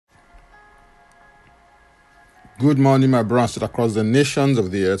Good morning, my brothers across the nations of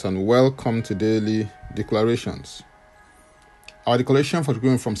the earth, and welcome to Daily Declarations. Our declaration for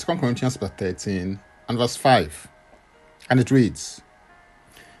going from 2 Corinthians 13 and verse 5. And it reads,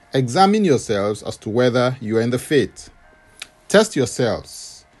 "Examine yourselves as to whether you are in the faith. Test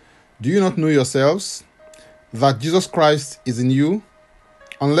yourselves. Do you not know yourselves that Jesus Christ is in you,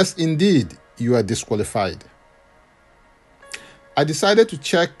 unless indeed you are disqualified?" I decided to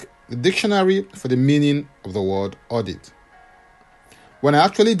check the dictionary for the meaning of the word audit. When I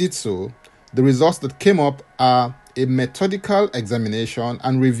actually did so, the results that came up are a methodical examination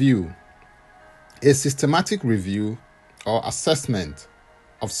and review, a systematic review or assessment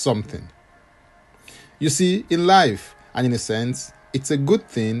of something. You see, in life, and in a sense, it's a good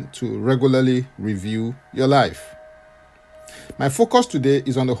thing to regularly review your life. My focus today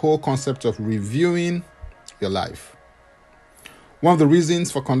is on the whole concept of reviewing your life. One of the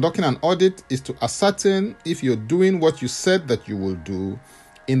reasons for conducting an audit is to ascertain if you're doing what you said that you will do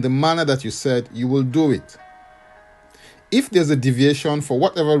in the manner that you said you will do it. If there's a deviation for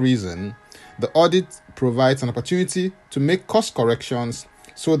whatever reason, the audit provides an opportunity to make course corrections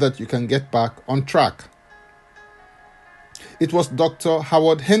so that you can get back on track. It was Dr.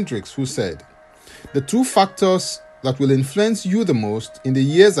 Howard Hendricks who said, "The two factors that will influence you the most in the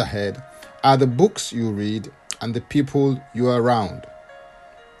years ahead are the books you read and the people you are around."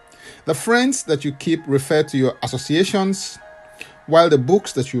 The friends that you keep refer to your associations, while the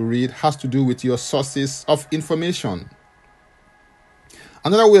books that you read has to do with your sources of information.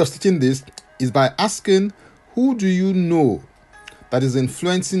 Another way of stating this is by asking, who do you know that is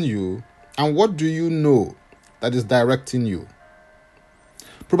influencing you, and what do you know that is directing you?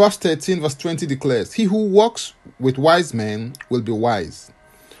 Proverbs 13 verse 20 declares, "He who walks with wise men will be wise,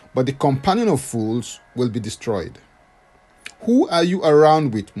 but the companion of fools will be destroyed." Who are you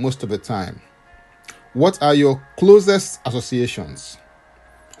around with most of the time? What are your closest associations?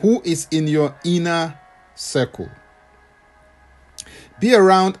 Who is in your inner circle? Be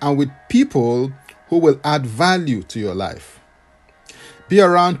around and with people who will add value to your life. Be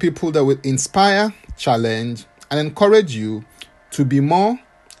around people that will inspire, challenge, and encourage you to be more,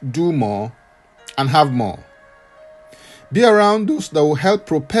 do more, and have more. Be around those that will help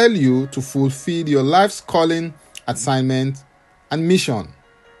propel you to fulfill your life's calling, assignment, and mission.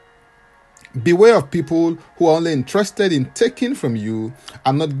 Beware of people who are only interested in taking from you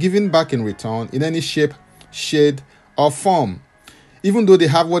and not giving back in return in any shape, shade, or form, even though they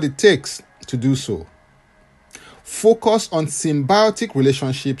have what it takes to do so. Focus on symbiotic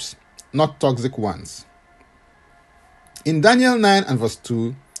relationships, not toxic ones. In Daniel 9 and verse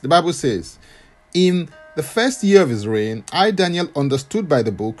 2, the Bible says, "In the first year of his reign, I, Daniel, understood by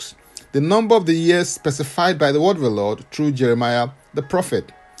the books the number of the years specified by the word of the Lord through Jeremiah the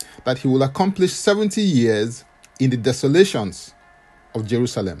prophet, that he will accomplish 70 years in the desolations of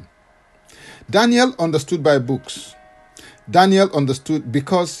Jerusalem." Daniel understood by books. Daniel understood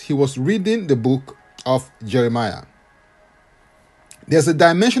because he was reading the book of Jeremiah. There's a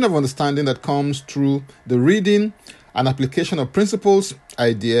dimension of understanding that comes through the reading and application of principles,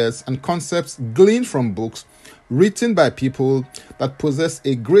 ideas, and concepts gleaned from books written by people that possess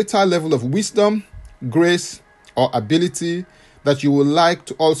a greater level of wisdom, grace, or ability that you would like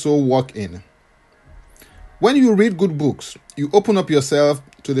to also walk in. When you read good books, you open up yourself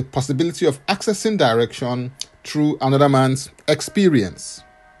to the possibility of accessing direction through another man's experience.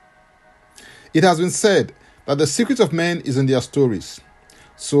 It has been said that the secret of men is in their stories.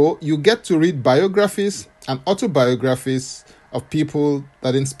 So you get to read biographies and autobiographies of people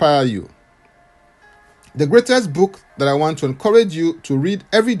that inspire you. The greatest book that I want to encourage you to read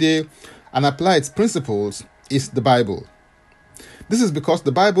every day and apply its principles is the Bible. This is because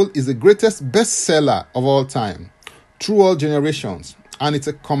the Bible is the greatest bestseller of all time, through all generations, and it's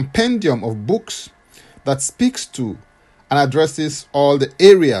a compendium of books that speaks to and addresses all the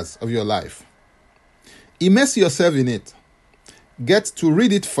areas of your life. Immerse yourself in it. Get to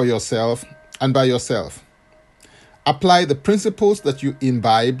read it for yourself and by yourself. Apply the principles that you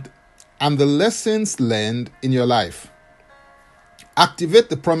imbibed and the lessons learned in your life. Activate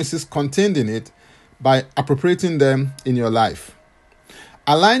the promises contained in it by appropriating them in your life.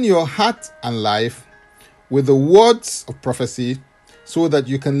 Align your heart and life with the words of prophecy so that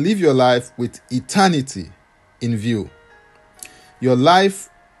you can live your life with eternity in view. Your life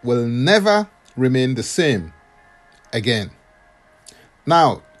will never remain the same again.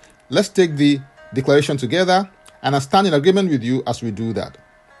 Now, let's take the declaration together, and I stand in agreement with you as we do that.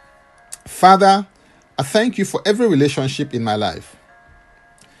 Father, I thank you for every relationship in my life.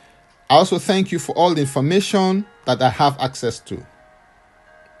 I also thank you for all the information that I have access to.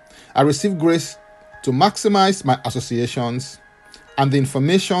 I receive grace to maximize my associations and the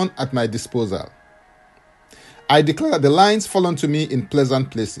information at my disposal. I declare that the lines fall onto me in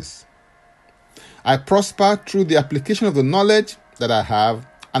pleasant places. I prosper through the application of the knowledge that I have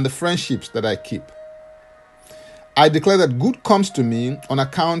and the friendships that I keep. I declare that good comes to me on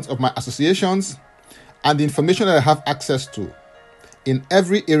account of my associations and the information that I have access to in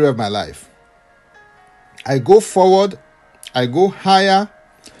every area of my life. I go forward, I go higher,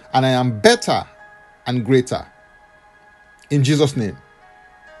 and I am better and greater. In Jesus' name,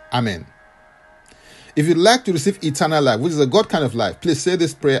 amen. If you'd like to receive eternal life, which is a God kind of life, please say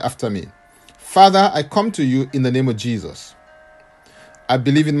this prayer after me. Father, I come to you in the name of Jesus. I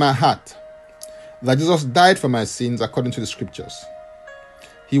believe in my heart that Jesus died for my sins according to the scriptures.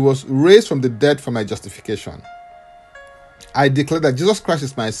 He was raised from the dead for my justification. I declare that Jesus Christ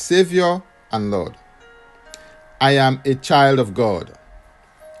is my Savior and Lord. I am a child of God.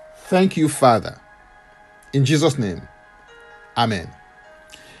 Thank you, Father. In Jesus' name, amen.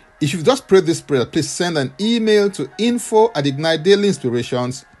 If you've just prayed this prayer, please send an email to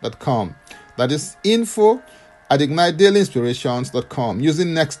info@ignitedailyinspirations.com. That is info@ignitedailyinspirations.com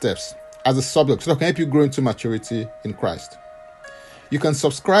using next steps as a subject so that I can help you grow into maturity in Christ. You can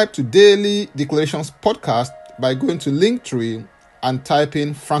subscribe to Daily Declarations podcast by going to Linktree and type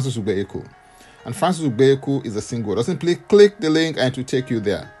in Francis Ubeku. And Francis Ubeku is a single word. Simply click the link and it will take you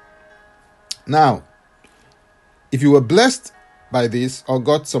there. Now, if you were blessed by this or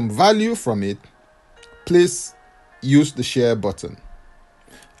got some value from it, please use the share button.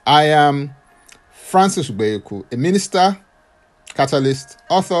 I am Francis Ubeku, a minister, catalyst,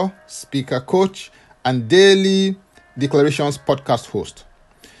 author, speaker, coach, and Daily Declarations podcast host.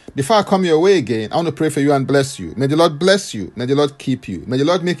 Before I come your way again, I want to pray for you and bless you. May the Lord bless you. May the Lord keep you. May the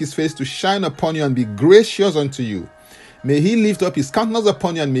Lord make his face to shine upon you and be gracious unto you. May he lift up his countenance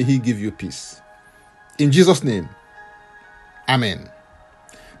upon you and may he give you peace. In Jesus' name, amen.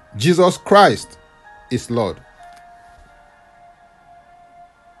 Jesus Christ is Lord.